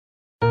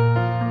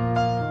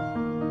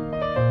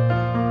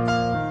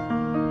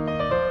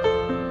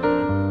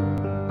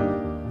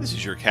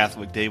is your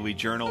Catholic Daily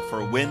Journal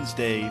for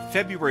Wednesday,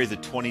 February the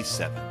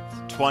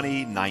 27th,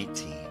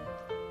 2019.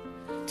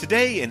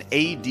 Today in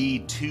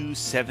AD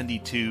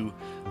 272,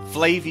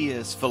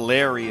 Flavius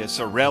Valerius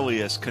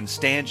Aurelius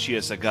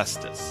Constantius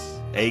Augustus,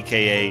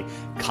 aka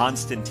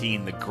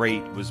Constantine the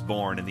Great, was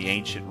born in the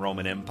ancient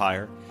Roman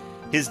Empire.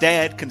 His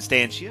dad,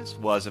 Constantius,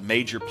 was a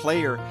major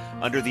player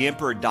under the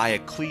Emperor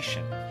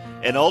Diocletian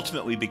and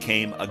ultimately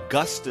became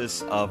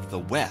Augustus of the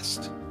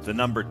West, the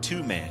number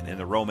 2 man in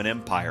the Roman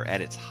Empire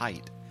at its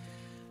height.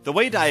 The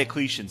way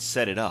Diocletian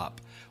set it up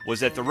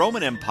was that the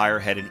Roman Empire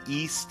had an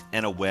east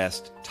and a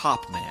west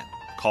top man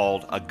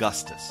called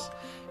Augustus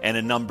and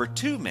a number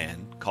 2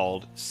 man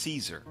called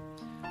Caesar.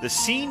 The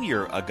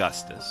senior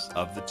Augustus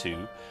of the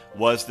two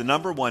was the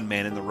number 1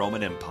 man in the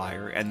Roman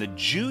Empire, and the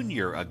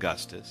junior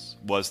Augustus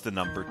was the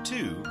number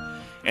 2,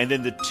 and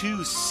then the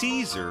 2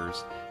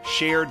 Caesars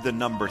shared the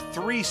number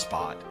 3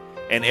 spot,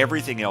 and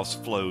everything else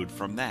flowed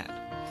from that.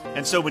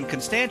 And so when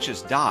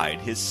Constantius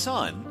died, his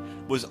son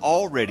was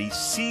already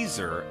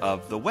Caesar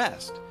of the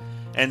West.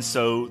 And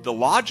so the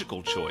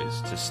logical choice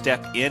to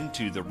step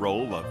into the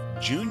role of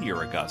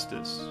junior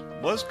Augustus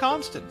was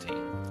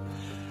Constantine.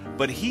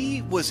 But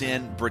he was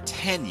in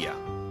Britannia,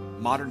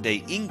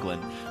 modern-day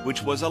England,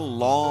 which was a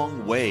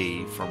long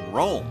way from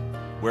Rome,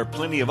 where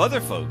plenty of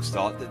other folks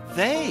thought that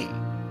they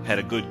had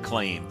a good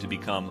claim to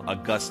become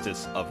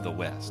Augustus of the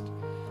West.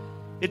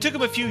 It took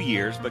him a few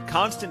years, but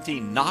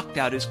Constantine knocked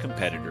out his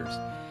competitors,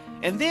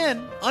 and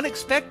then,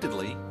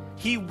 unexpectedly,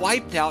 he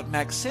wiped out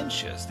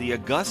Maxentius, the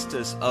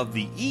Augustus of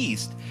the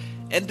East,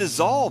 and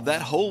dissolved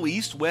that whole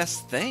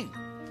East-West thing.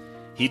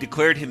 He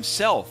declared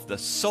himself the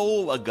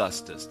sole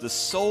Augustus, the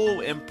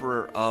sole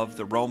emperor of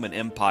the Roman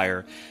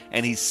Empire,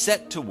 and he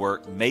set to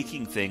work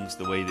making things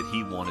the way that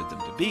he wanted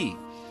them to be.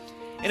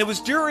 And it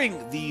was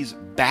during these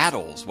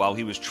battles, while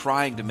he was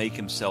trying to make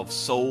himself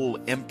sole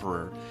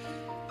emperor,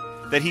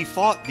 that he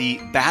fought the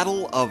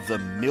Battle of the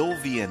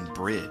Milvian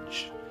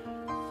Bridge.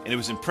 And it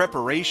was in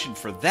preparation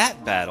for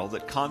that battle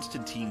that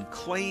Constantine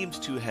claims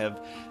to have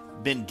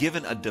been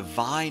given a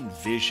divine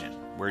vision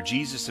where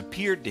Jesus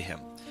appeared to him.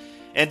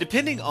 And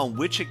depending on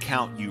which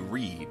account you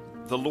read,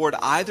 the Lord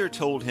either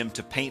told him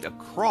to paint a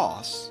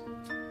cross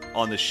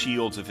on the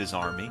shields of his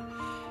army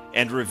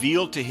and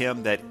revealed to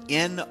him that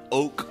in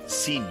hoc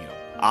signo,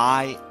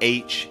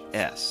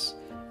 IHS,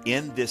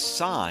 in this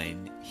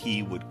sign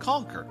he would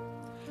conquer.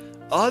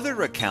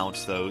 Other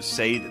accounts, though,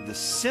 say that the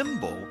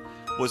symbol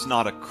was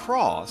not a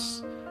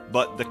cross,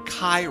 but the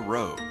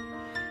Chi-Rho,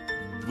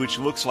 which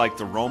looks like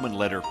the Roman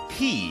letter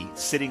P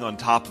sitting on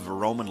top of a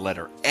Roman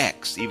letter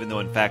X, even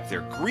though in fact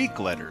they're Greek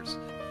letters,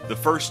 the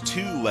first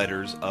 2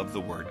 letters of the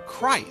word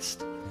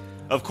Christ.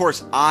 Of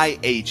course,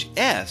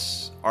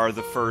 IHS are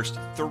the first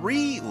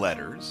 3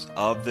 letters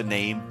of the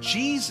name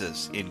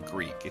Jesus in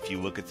Greek, if you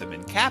look at them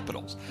in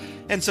capitals.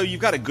 And so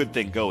you've got a good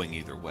thing going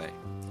either way.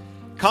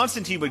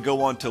 Constantine would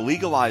go on to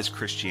legalize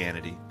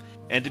Christianity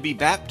and to be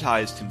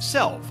baptized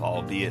himself,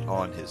 albeit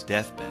on his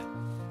deathbed.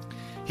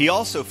 He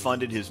also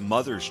funded his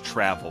mother's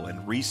travel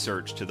and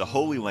research to the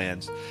Holy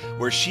Lands,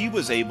 where she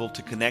was able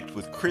to connect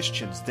with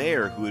Christians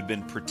there who had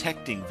been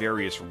protecting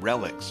various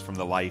relics from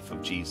the life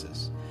of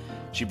Jesus.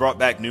 She brought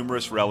back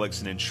numerous relics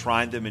and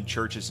enshrined them in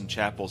churches and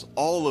chapels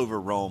all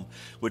over Rome,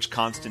 which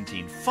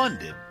Constantine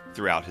funded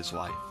throughout his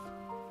life.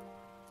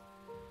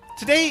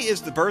 Today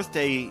is the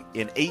birthday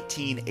in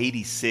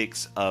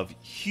 1886 of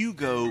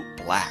Hugo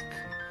Black,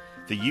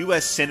 the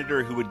U.S.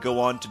 Senator who would go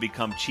on to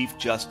become Chief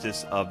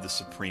Justice of the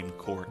Supreme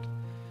Court.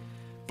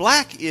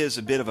 Black is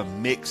a bit of a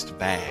mixed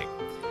bag.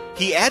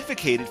 He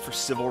advocated for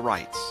civil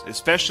rights,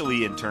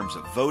 especially in terms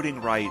of voting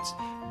rights,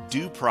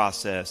 due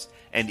process,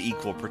 and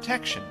equal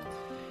protection.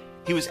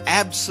 He was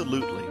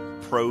absolutely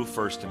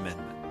pro-First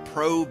Amendment,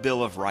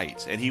 pro-Bill of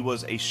Rights, and he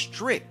was a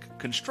strict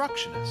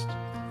constructionist.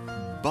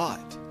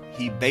 But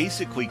he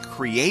basically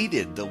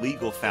created the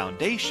legal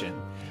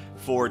foundation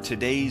for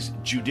today's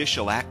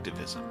judicial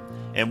activism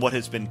and what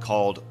has been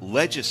called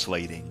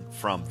legislating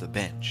from the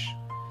bench.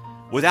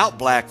 Without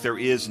Black, there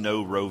is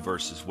no Roe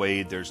versus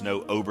Wade, there's no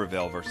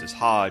Obergefell versus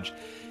Hodge.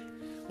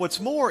 What's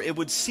more, it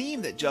would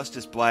seem that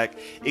Justice Black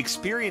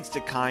experienced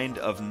a kind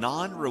of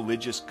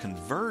non-religious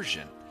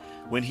conversion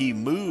when he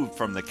moved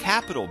from the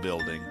Capitol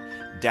building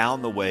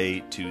down the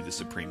way to the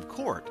Supreme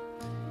Court.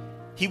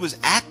 He was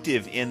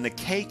active in the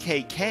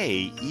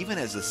KKK even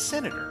as a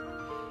senator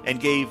and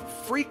gave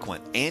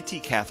frequent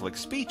anti-Catholic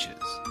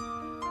speeches.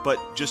 But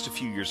just a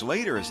few years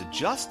later, as a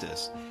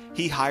justice,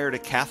 he hired a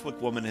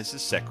Catholic woman as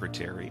his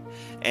secretary,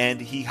 and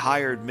he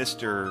hired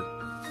Mr.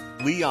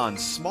 Leon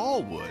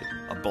Smallwood,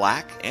 a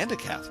black and a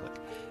Catholic,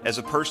 as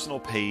a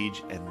personal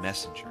page and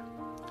messenger.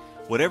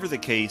 Whatever the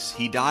case,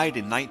 he died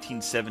in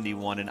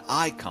 1971, an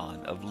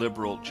icon of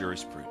liberal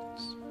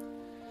jurisprudence.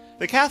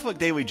 The Catholic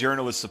Daily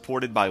Journal is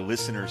supported by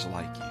listeners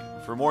like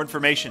you. For more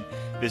information,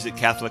 visit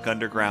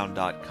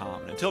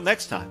CatholicUnderground.com. And until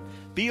next time,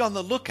 be on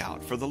the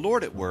lookout for the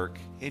Lord at work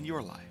in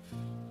your life.